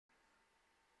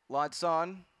Lights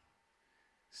on.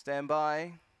 Stand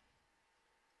by.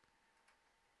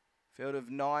 Field of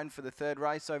 9 for the third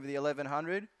race over the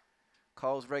 1100.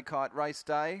 Coles Red Kite Race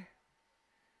Day.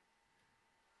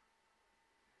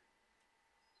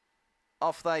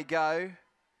 Off they go.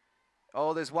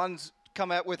 Oh, there's one's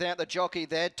come out without the jockey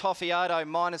there. Toffiato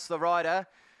minus the rider.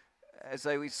 As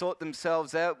we sort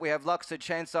themselves out, we have Luxor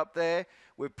Chance up there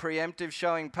with Preemptive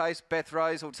showing pace. Beth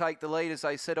Rose will take the lead as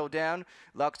they settle down.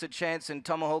 Luxor Chance and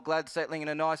Tomahawk Lad settling in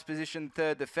a nice position,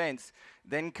 third defence.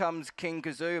 Then comes King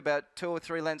Kazoo, about 2 or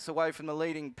 3 lengths away from the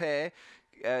leading pair.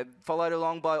 Followed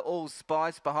along by All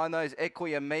Spice. Behind those,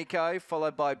 Equiamico,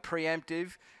 followed by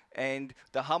Preemptive. And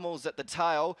the Hummels at the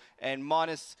tail. And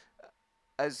minus,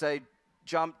 as they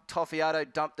jump, Toffiato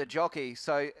dumped the jockey.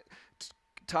 So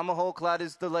Tomahawk Lad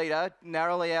is the leader,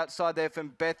 narrowly outside there from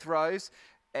Beth Rose,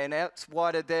 and out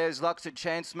wider there is Luxor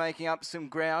Chance making up some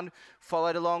ground,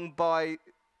 followed along by,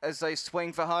 as they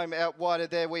swing for home, out wider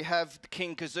there we have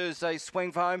King Kazoo as they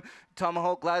swing for home.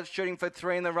 Tomahawk Lad shooting for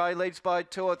 3 in the row, leads by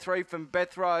 2 or 3 from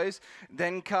Beth Rose.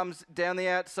 Then comes down the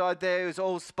outside there is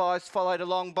All Spice, followed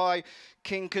along by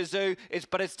King Kazoo.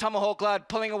 But it's Tomahawk Lad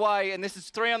pulling away, and this is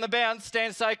 3 on the bounce.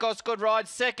 Stan Sakos, good ride.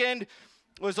 Second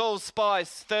was All Spice.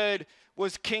 Third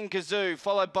was King Kazoo,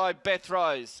 followed by Beth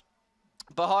Rose.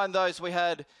 Behind those we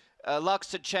had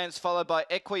Luxor Chance, followed by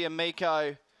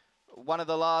Equiamico. One of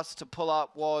the last to pull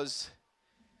up was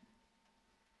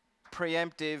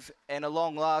Preemptive, and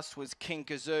along last was King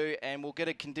Kazoo, and we'll get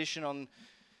a condition on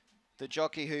the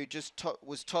jockey who just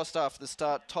was tossed after the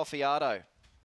start, Toffiato.